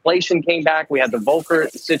 and inflation came back. We had the Volcker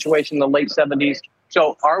situation in the late 70s.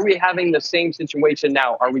 So are we having the same situation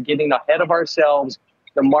now? Are we getting ahead of ourselves?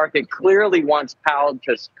 The market clearly wants Powell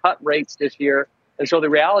to cut rates this year. And so the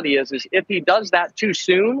reality is if he does that too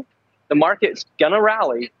soon, the market's going to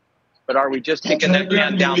rally. But are we just kicking that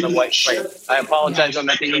can down the white plate? I apologize. I'm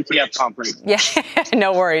at the ETF conference. Yeah,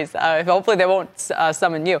 no worries. Hopefully they won't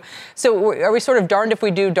summon you. So are we sort of darned if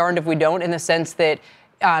we do, darned if we don't, in the sense that,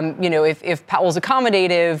 if Powell's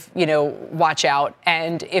accommodative, watch out.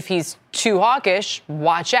 And if he's too hawkish,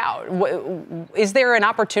 watch out. Is there an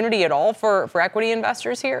opportunity at all for equity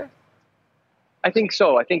investors here? I think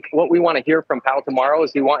so. I think what we want to hear from Powell tomorrow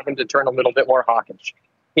is we want him to turn a little bit more hawkish.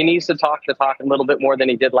 He needs to talk a little bit more than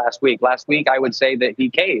he did last week. Last week, I would say that he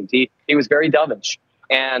caved. He was very dovish.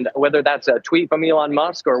 And whether that's a tweet from Elon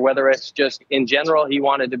Musk or whether it's just in general, he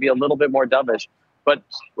wanted to be a little bit more dovish. But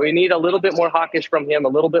we need a little bit more hawkish from him, a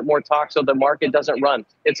little bit more talk so the market doesn't run.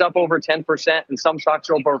 It's up over 10%, and some stocks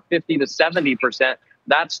are over 50 to 70%.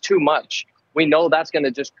 That's too much. We know that's going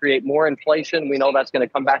to just create more inflation. We know that's going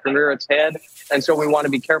to come back and rear its head. And so we want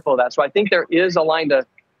to be careful of that. So I think there is a line to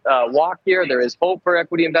walk here. There is hope for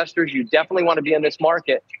equity investors. You definitely want to be in this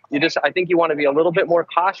market. I think you want to be a little bit more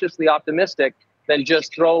cautiously optimistic than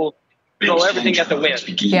just throw everything at the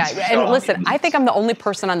wind. Yeah, and listen, I think I'm the only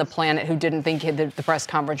person on the planet who didn't think the press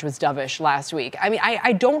conference was dovish last week. I mean,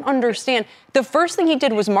 I don't understand. The first thing he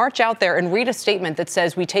did was march out there and read a statement that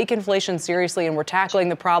says we take inflation seriously and we're tackling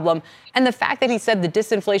the problem. And the fact that he said the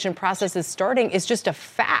disinflation process is starting is just a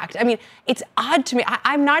fact. I mean, it's odd to me.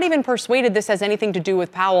 I'm not even persuaded this has anything to do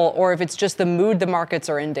with Powell or if it's just the mood the markets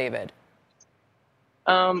are in, David.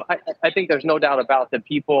 I think there's no doubt about that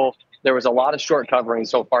there was a lot of short covering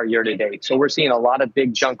so far year to date. So we're seeing a lot of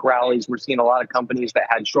big junk rallies. We're seeing a lot of companies that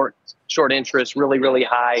had short interest really, really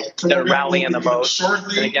high that are rallying the most.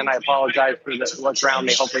 And again, I apologize for what's around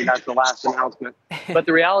me. Hopefully that's the last announcement. But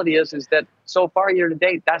the reality is that so far year to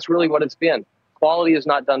date, that's really what it's been. Quality has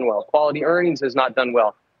not done well. Quality earnings has not done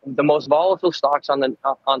well. The most volatile stocks on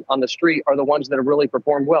the street are the ones that have really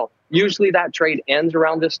performed well. Usually that trade ends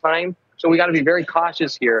around this time. So we got to be very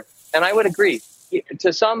cautious here. And I would agree.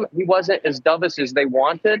 To some, he wasn't as dovish as they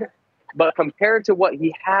wanted, but compared to what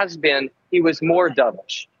he has been, he was more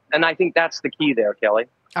dovish. And I think that's the key there, Kelly.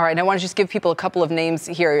 All right. And I want to just give people a couple of names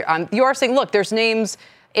here. You are saying, look, there's names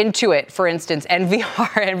Intuit, for instance,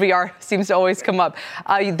 NVR seems to always come up.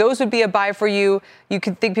 Those would be a buy for you. You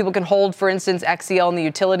could think people can hold, for instance, XCL in the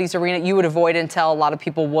utilities arena. You would avoid Intel. A lot of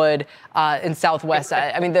people would in Southwest.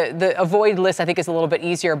 I mean, the avoid list, I think, is a little bit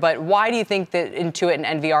easier. But why do you think that Intuit and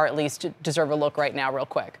NVR at least deserve a look right now, real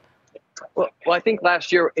quick? Well, I think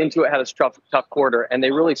last year Intuit had a tough quarter, and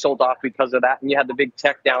they really sold off because of that. And you had the big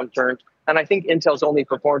tech downturn. And I think Intel's only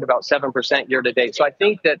performed about 7% year to date. So I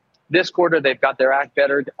think that this quarter, they've got their act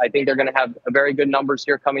better. I think they're going to have very good numbers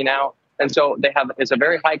here coming out. And so it's a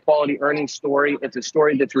very high quality earnings story. It's a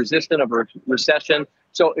story that's resistant of a recession.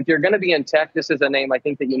 So if you're going to be in tech, this is a name I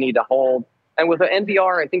think that you need to hold. And with the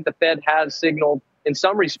NVR, I think the Fed has signaled in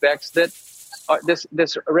some respects that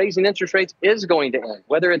this raising interest rates is going to end.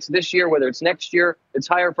 Whether it's this year, whether it's next year, it's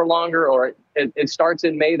higher for longer, or it starts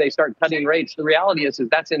in May, they start cutting rates. The reality is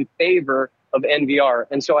that's in favor of NVR.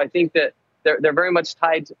 And so I think that they're very much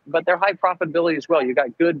tied, but they're high profitability as well. You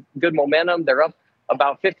got good momentum. They're up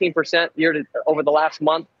about 15% over the last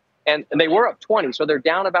month, and they were up 20, so they're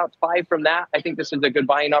down about 5 from that. I think this is a good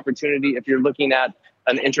buying opportunity if you're looking at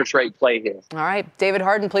an interest rate play here. All right, David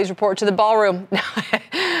Harden, please report to the ballroom.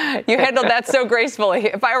 You handled that so gracefully.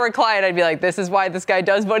 If I were a client, I'd be like, "This is why this guy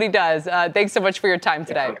does what he does." Thanks so much for your time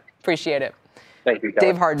today. Appreciate it. Thank you, Kelly.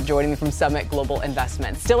 Dave Harden joining me from Summit Global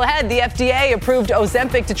Investments. Still ahead, the FDA approved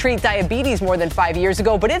Ozempic to treat diabetes more than 5 years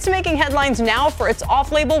ago, but it's making headlines now for its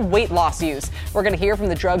off-label weight loss use. We're going to hear from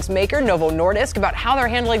the drug's maker, Novo Nordisk, about how they're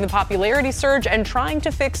handling the popularity surge and trying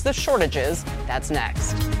to fix the shortages. That's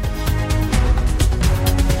next.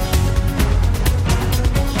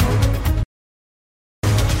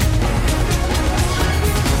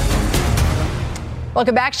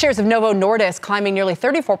 Welcome back. Shares of Novo Nordisk climbing nearly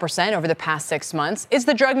 34% over the past 6 months. Is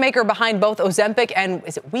the drug maker behind both Ozempic and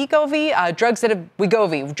is it Wegovy? Drugs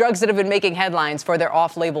that have been making headlines for their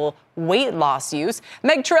off-label weight loss use.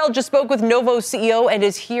 Meg Terrell just spoke with Novo's CEO and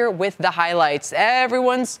is here with the highlights.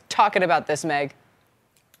 Everyone's talking about this, Meg.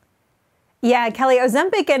 Yeah, Kelly,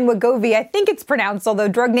 Ozempic and Wegovy, I think it's pronounced, although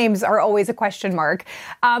drug names are always a question mark.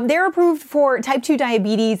 They're approved for type 2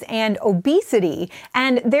 diabetes and obesity,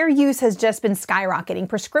 and their use has just been skyrocketing.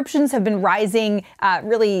 Prescriptions have been rising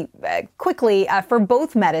really quickly for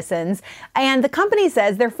both medicines, and the company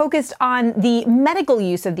says they're focused on the medical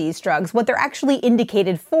use of these drugs, what they're actually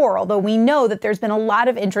indicated for, although we know that there's been a lot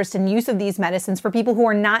of interest in use of these medicines for people who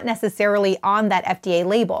are not necessarily on that FDA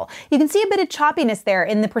label. You can see a bit of choppiness there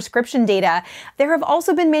in the prescription data India, there have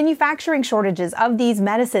also been manufacturing shortages of these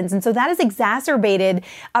medicines. And so that has exacerbated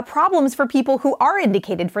problems for people who are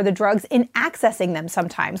indicated for the drugs in accessing them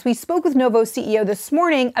sometimes. We spoke with Novo's CEO this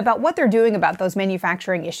morning about what they're doing about those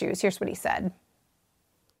manufacturing issues. Here's what he said.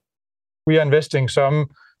 We are investing some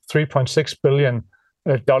 $3.6 billion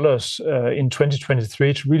in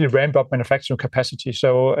 2023 to really ramp up manufacturing capacity.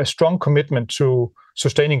 So a strong commitment to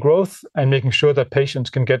sustaining growth and making sure that patients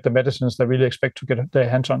can get the medicines they really expect to get their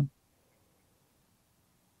hands on.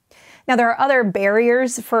 Now, there are other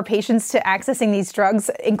barriers for patients to accessing these drugs,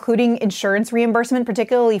 including insurance reimbursement,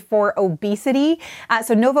 particularly for obesity.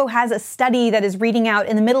 So Novo has a study that is reading out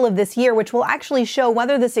in the middle of this year, which will actually show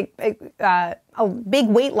whether this a big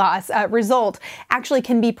weight loss result actually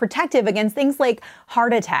can be protective against things like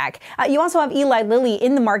heart attack. You also have Eli Lilly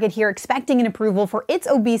in the market here expecting an approval for its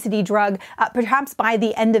obesity drug, perhaps by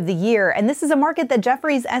the end of the year. And this is a market that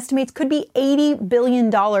Jefferies estimates could be $80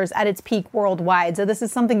 billion at its peak worldwide. So this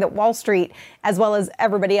is something that Wall Street, as well as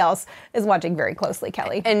everybody else, is watching very closely,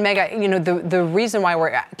 Kelly. And Meg, you know, the reason why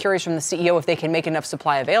we're curious from the CEO if they can make enough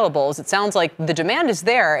supply available is it sounds like the demand is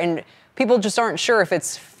there and people just aren't sure if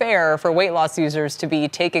it's fair for weight loss users to be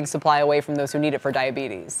taking supply away from those who need it for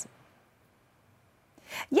diabetes.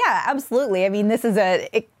 Yeah, absolutely. I mean, this is a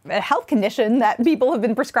health condition that people have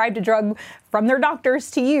been prescribed a drug from their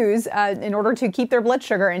doctors to use in order to keep their blood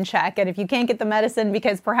sugar in check. And if you can't get the medicine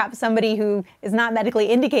because perhaps somebody who is not medically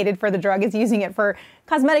indicated for the drug is using it for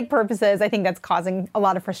cosmetic purposes, I think that's causing a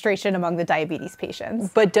lot of frustration among the diabetes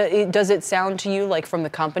patients. But does it sound to you like from the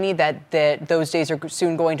company that those days are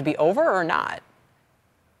soon going to be over or not?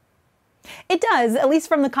 It does, at least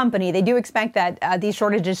from the company. They do expect that these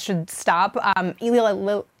shortages should stop. Eli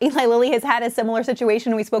Lilly has had a similar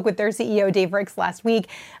situation. We spoke with their CEO, Dave Ricks, last week.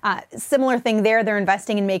 Similar thing there. They're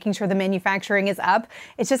investing in making sure the manufacturing is up.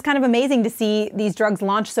 It's just kind of amazing to see these drugs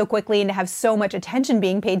launch so quickly and to have so much attention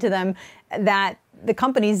being paid to them that the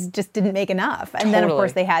companies just didn't make enough. And then, of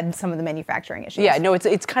course, they had some of the manufacturing issues. Yeah, no,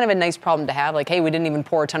 it's kind of a nice problem to have. Like, hey, we didn't even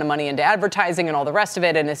pour a ton of money into advertising and all the rest of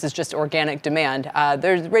it, and this is just organic demand.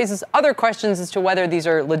 There raises other questions as to whether these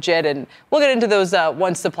are legit, and we'll get into those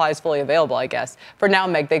once supply is fully available, I guess. For now,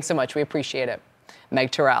 Meg, thanks so much. We appreciate it. Meg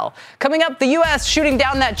Terrell. Coming up, the U.S. shooting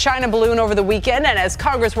down that China balloon over the weekend, and as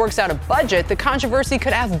Congress works out a budget, the controversy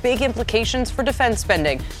could have big implications for defense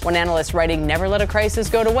spending. One analyst writing, "Never let a crisis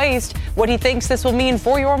go to waste." What he thinks this will mean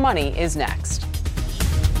for your money is next.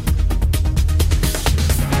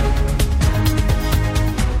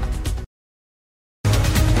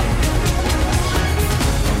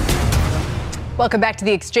 Welcome back to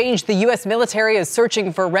The Exchange. The U.S. military is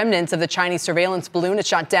searching for remnants of the Chinese surveillance balloon it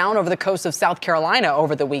shot down over the coast of South Carolina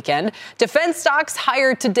over the weekend. Defense stocks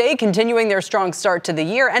higher today, continuing their strong start to the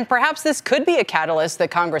year. And perhaps this could be a catalyst that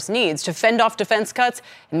Congress needs to fend off defense cuts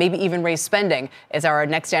and maybe even raise spending. As our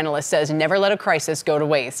next analyst says, never let a crisis go to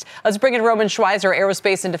waste. Let's bring in Roman Schweizer,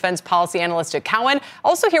 aerospace and defense policy analyst at Cowen.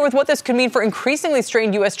 Also here with what this could mean for increasingly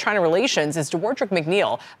strained U.S.-China relations is DeWardrick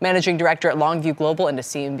McNeil, managing director at Longview Global and a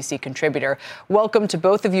CNBC contributor. Welcome to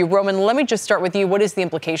both of you. Roman, let me just start with you. What is the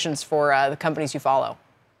implications for the companies you follow?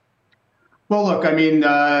 Well, look, I mean,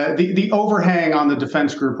 the overhang on the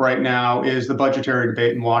defense group right now is the budgetary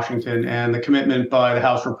debate in Washington and the commitment by the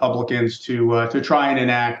House Republicans to try and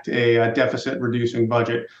enact a deficit-reducing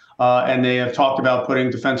budget. And they have talked about putting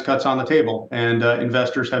defense cuts on the table, and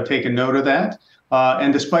investors have taken note of that.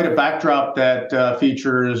 And despite a backdrop that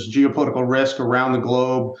features geopolitical risk around the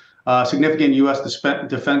globe, significant U.S.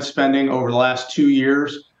 defense spending over the last 2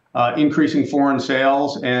 years, increasing foreign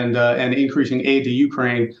sales and increasing aid to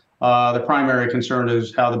Ukraine. The primary concern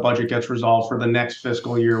is how the budget gets resolved for the next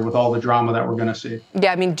fiscal year with all the drama that we're going to see.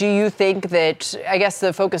 Yeah, I mean, do you think that, I guess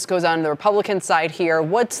the focus goes on the Republican side here.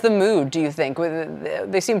 What's the mood, do you think?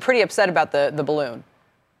 They seem pretty upset about the balloon.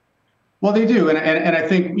 Well, they do. And I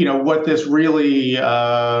think, you know, what this really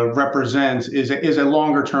represents is a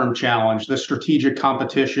longer term challenge, the strategic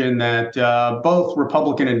competition that both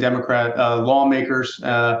Republican and Democrat lawmakers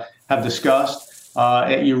have discussed.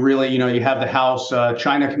 You have the House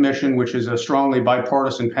China Commission, which is a strongly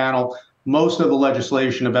bipartisan panel. Most of the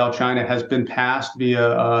legislation about China has been passed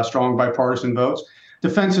via strong bipartisan votes.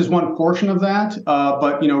 Defense is one portion of that.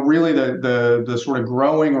 But, you know, really the sort of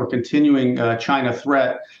growing or continuing China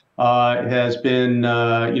threat has been,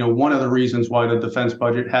 one of the reasons why the defense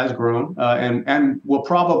budget has grown and will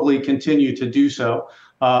probably continue to do so.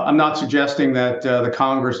 I'm not suggesting that the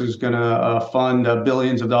Congress is going to fund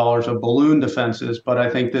billions of dollars of balloon defenses, but I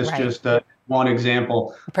think this just one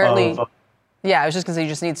example. Apparently, Yeah, I was just going to say you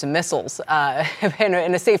just need some missiles in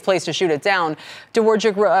a safe place to shoot it down.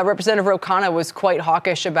 Dwordzik, Representative Ro Khanna was quite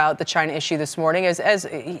hawkish about the China issue this morning, as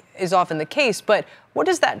is often the case. But what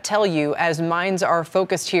does that tell you as minds are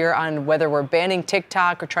focused here on whether we're banning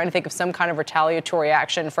TikTok or trying to think of some kind of retaliatory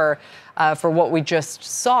action for what we just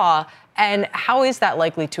saw? And how is that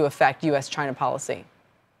likely to affect U.S.-China policy?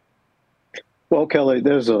 Well, Kelly,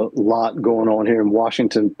 there's a lot going on here in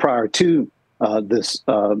Washington prior to this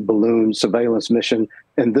balloon surveillance mission,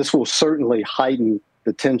 and this will certainly heighten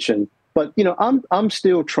the tension. But, you know, I'm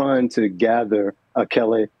still trying to gather,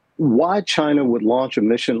 Kelly, why China would launch a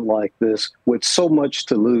mission like this with so much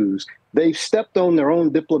to lose. They've stepped on their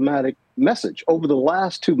own diplomatic message. Over the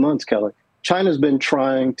last 2 months, Kelly, China's been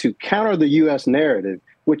trying to counter the U.S. narrative,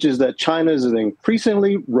 which is that China is an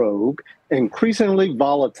increasingly rogue, increasingly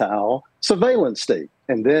volatile surveillance state.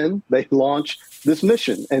 And then they launch this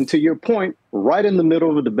mission. And to your point, right in the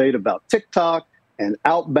middle of a debate about TikTok and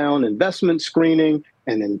outbound investment screening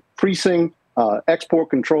and increasing export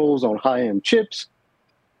controls on high-end chips.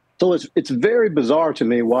 So it's very bizarre to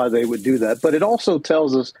me why they would do that. But it also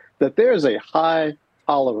tells us that there is a high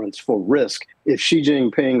tolerance for risk if Xi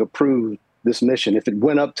Jinping approved this mission, if it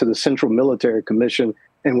went up to the Central Military Commission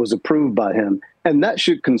and was approved by him. And that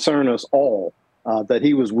should concern us all, that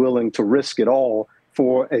he was willing to risk it all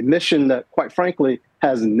for a mission that, quite frankly,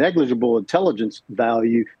 has negligible intelligence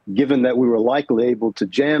value, given that we were likely able to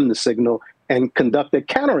jam the signal and conduct a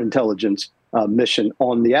counterintelligence mission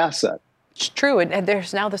on the asset. It's true. And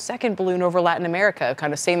there's now the second balloon over Latin America,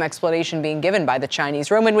 kind of same explanation being given by the Chinese.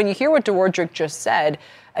 Roman, when you hear what Dwordzik just said,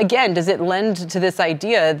 again, does it lend to this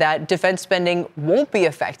idea that defense spending won't be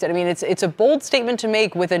affected? I mean, it's a bold statement to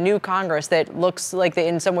make with a new Congress that looks like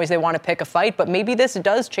in some ways they want to pick a fight, but maybe this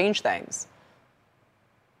does change things.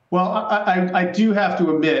 Well, I do have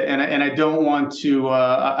to admit, and I don't want to,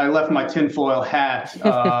 I left my tinfoil hat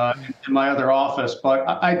in my other office, but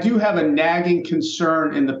I do have a nagging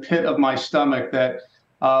concern in the pit of my stomach that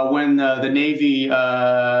when the Navy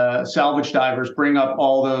salvage divers bring up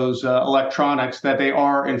all those electronics, that they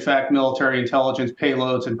are, in fact, military intelligence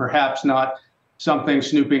payloads and perhaps not something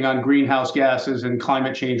snooping on greenhouse gases and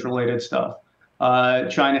climate change related stuff.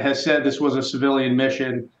 China has said this was a civilian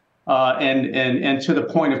mission. And to the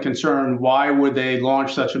point of concern, why would they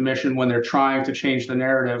launch such a mission when they're trying to change the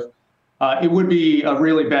narrative? It would be a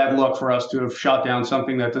really bad look for us to have shot down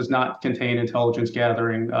something that does not contain intelligence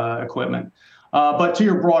gathering equipment. But to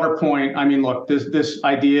your broader point, I mean, look, this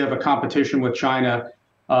idea of a competition with China,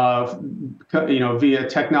 via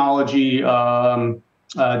technology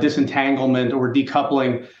disentanglement or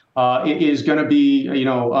decoupling, is going to be,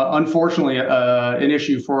 unfortunately, an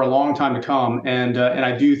issue for a long time to come, and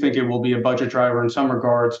I do think it will be a budget driver in some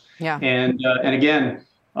regards. Yeah. And again,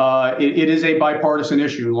 it is a bipartisan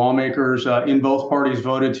issue. Lawmakers in both parties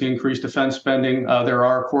voted to increase defense spending. There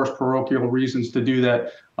are, of course, parochial reasons to do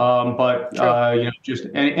that, but just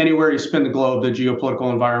anywhere you spin the globe, the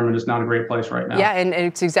geopolitical environment is not a great place right now. Yeah, and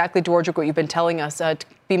it's exactly, Dwordzik, what you've been telling us to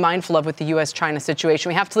be mindful of with the U.S.-China situation.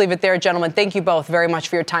 We have to leave it there, gentlemen. Thank you both very much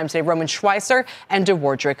for your time today, Roman Schweizer and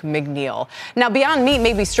Dwordzik McNeil. Now, Beyond Meat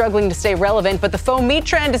may be struggling to stay relevant, but the faux meat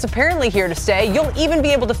trend is apparently here to stay. You'll even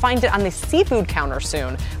be able to find it on the seafood counter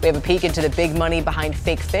soon. We have a peek into the big money behind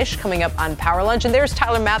fake fish coming up on Power Lunch, and there's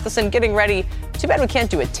Tyler Mathisen getting ready. Too bad we can't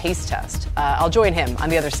do a taste test. I'll join him on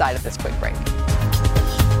the other side of this quick break.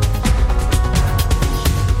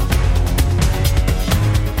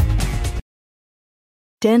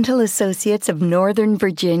 Dental Associates of Northern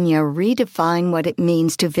Virginia redefine what it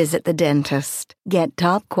means to visit the dentist. Get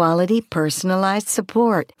top-quality, personalized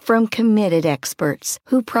support from committed experts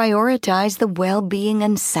who prioritize the well-being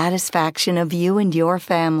and satisfaction of you and your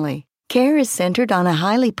family. Care is centered on a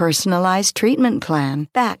highly personalized treatment plan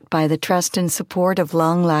backed by the trust and support of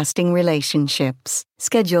long-lasting relationships.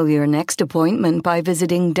 Schedule your next appointment by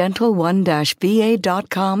visiting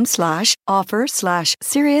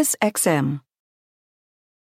dental1-va.com/offer/SiriusXM.